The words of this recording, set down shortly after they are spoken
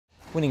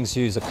Winnings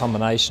use a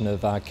combination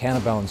of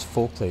counterbalance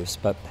forklifts,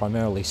 but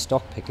primarily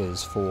stock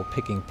pickers for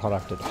picking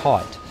product at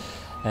height.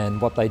 And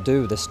what they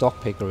do with the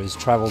stock picker is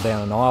travel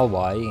down an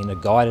aisleway in a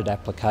guided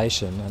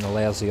application and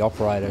allows the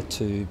operator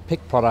to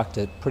pick product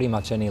at pretty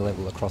much any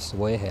level across the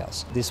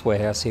warehouse. This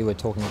warehouse here we're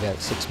talking about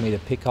 6 metre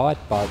pick height,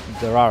 but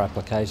there are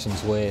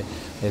applications where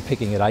they're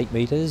picking at 8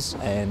 metres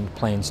and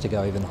plans to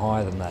go even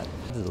higher than that.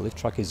 The lift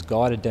truck is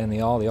guided down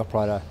the aisle. The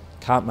operator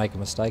can't make a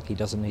mistake. He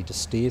doesn't need to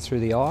steer through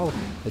the aisle.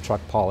 The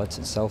truck pilots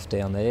itself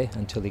down there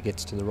until he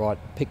gets to the right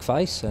pick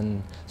face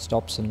and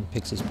stops and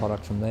picks his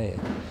product from there.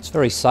 It's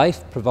very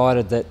safe,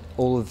 provided that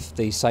all of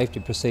the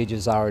safety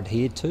procedures are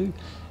adhered to,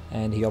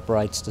 and he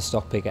operates the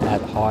stock picker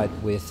at height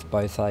with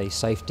both a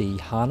safety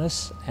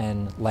harness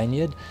and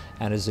lanyard,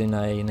 and is in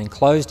an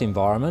enclosed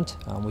environment,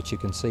 which you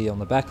can see on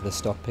the back of the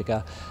stock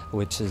picker,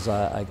 which is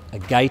a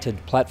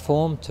gated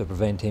platform to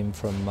prevent him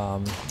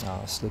from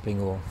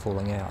slipping or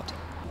falling out.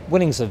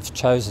 Winnings have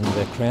chosen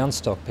the crown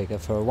stock picker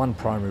for one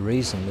primary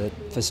reason: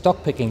 that for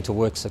stock picking to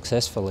work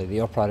successfully, the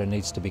operator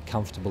needs to be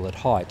comfortable at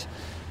height.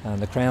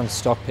 The crown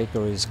stock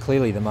picker is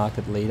clearly the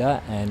market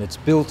leader, and it's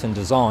built and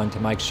designed to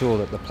make sure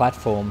that the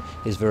platform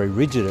is very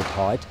rigid at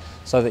height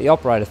so that the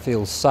operator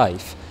feels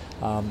safe.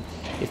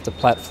 If the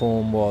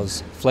platform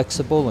was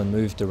flexible and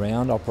moved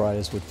around,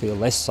 operators would feel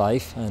less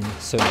safe and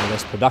certainly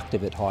less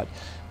productive at height.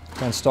 The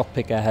crown stock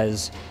picker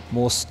has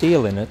more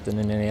steel in it than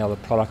in any other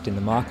product in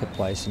the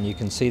marketplace, and you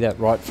can see that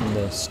right from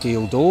the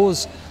steel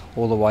doors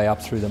all the way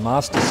up through the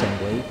mast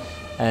assembly.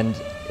 And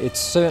it's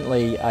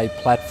certainly a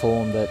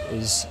platform that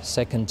is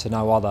second to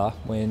no other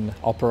when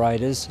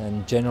operators,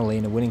 and generally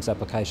in a Winnings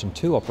application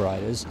two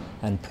operators,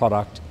 and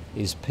product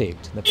is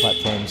picked. The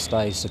platform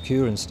stays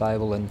secure and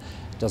stable and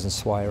doesn't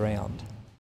sway around.